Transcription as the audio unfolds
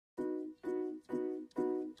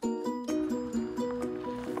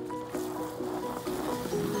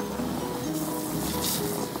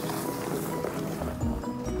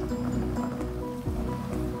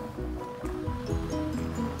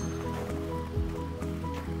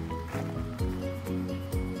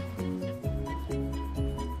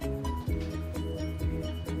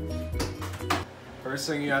First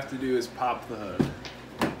thing you have to do is pop the hood.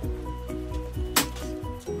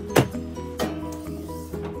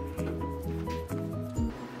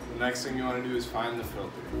 The next thing you want to do is find the filter,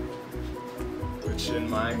 which in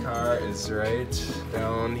my car is right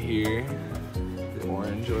down here, the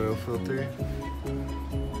orange oil filter.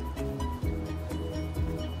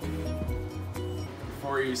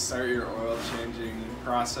 Before you start your oil changing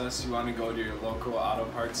process, you want to go to your local auto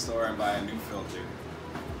parts store and buy a new filter.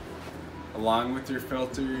 Along with your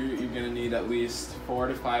filter, you're going to need at least 4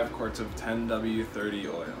 to 5 quarts of 10W30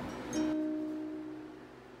 oil.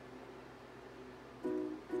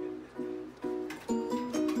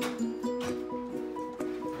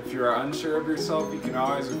 If you are unsure of yourself, you can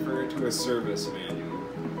always refer to a service manual.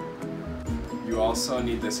 You also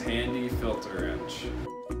need this handy filter wrench.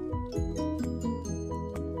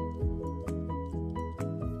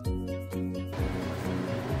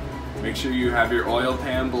 Make sure you have your oil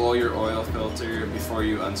pan below your oil filter before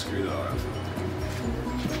you unscrew the oil filter.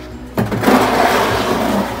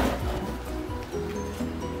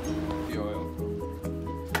 The oil.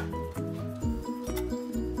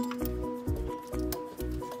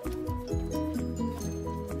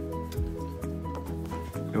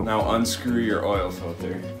 Now unscrew your oil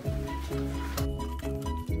filter.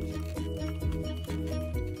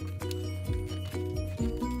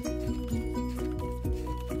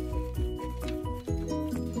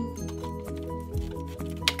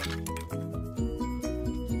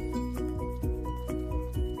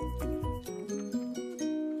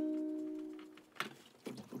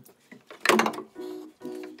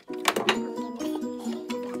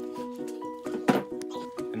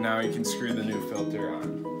 And now you can screw the new filter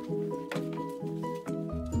on.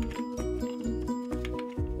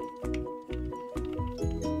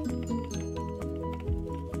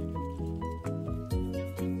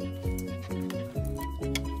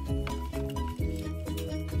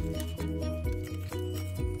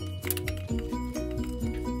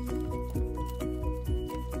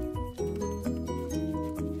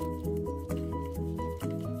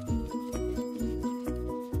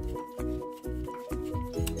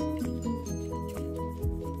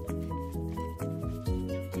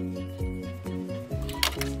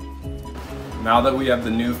 Now that we have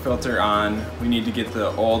the new filter on, we need to get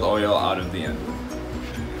the old oil out of the engine.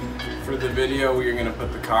 For the video, we are going to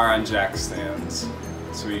put the car on jack stands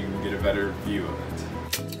so we can get a better view of it.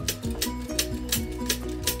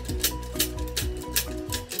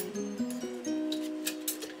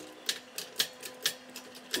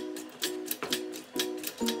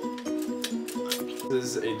 This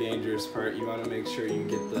is a dangerous part. You want to make sure you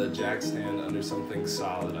get the jack stand under something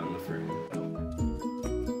solid on the frame.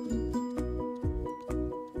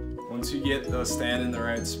 Once you get the stand in the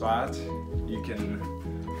right spot, you can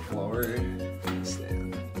lower the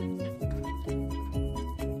stand.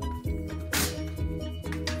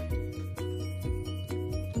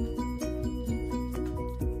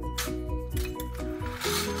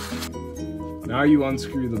 Now you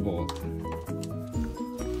unscrew the bolt.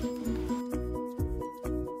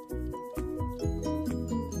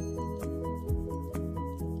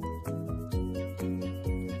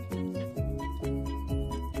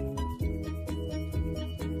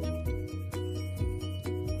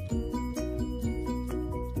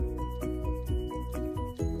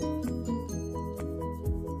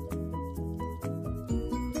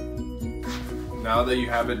 Now that you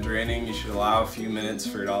have it draining, you should allow a few minutes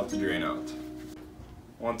for it all to drain out.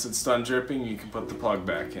 Once it's done dripping, you can put the plug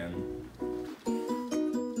back in.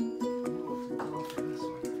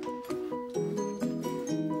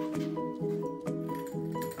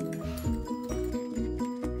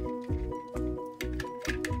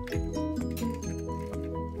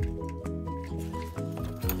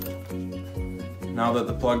 Now that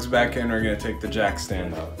the plug's back in, we're going to take the jack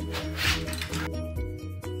stand out.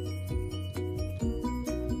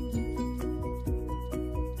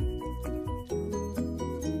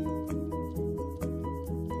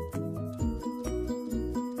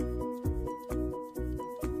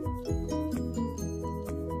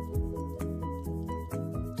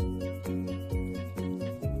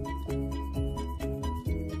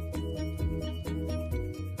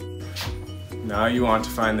 Now you want to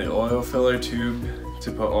find the oil filler tube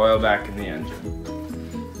to put oil back in the engine.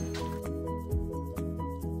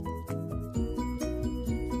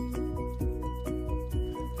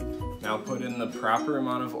 Now put in the proper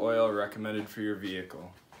amount of oil recommended for your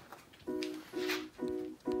vehicle.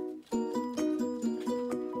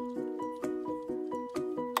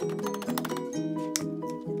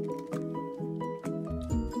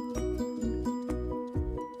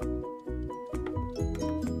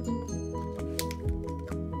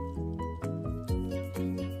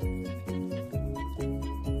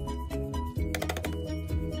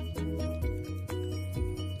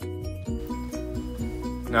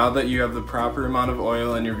 Now that you have the proper amount of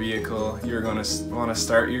oil in your vehicle, you're going to want to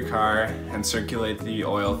start your car and circulate the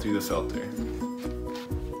oil through the filter.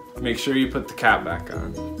 Make sure you put the cap back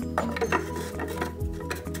on.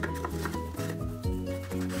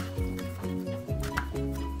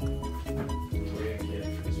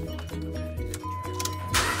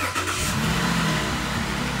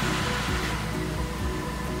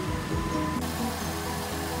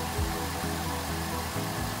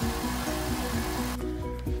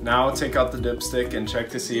 Now we'll take out the dipstick and check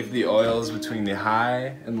to see if the oil is between the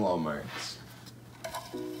high and low marks.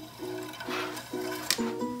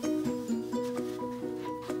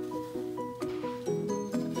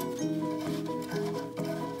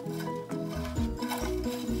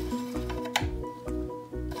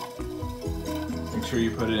 Make sure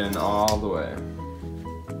you put it in all the way.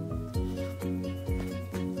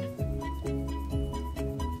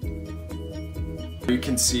 You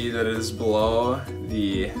can see that it is below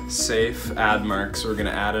the safe add mark, so we're going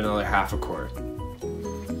to add another half a quart.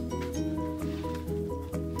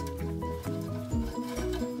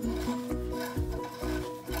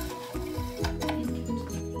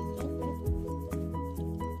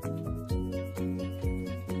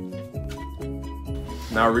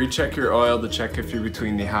 Now recheck your oil to check if you're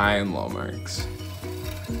between the high and low marks.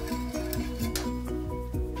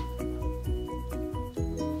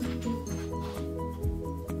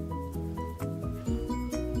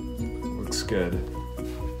 Looks good.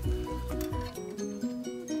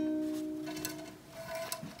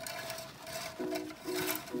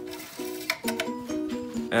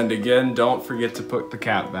 And again, don't forget to put the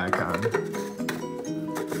cap back on.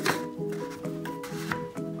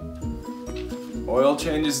 Oil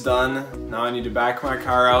change is done. Now I need to back my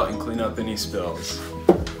car out and clean up any spills.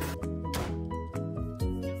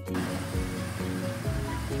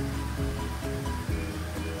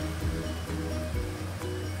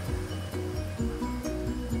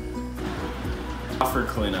 For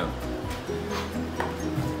cleanup.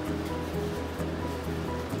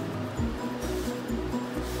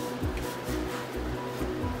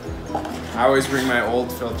 I always bring my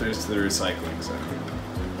old filters to the recycling center.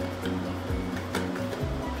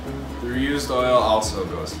 The reused oil also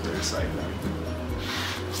goes to the recycling.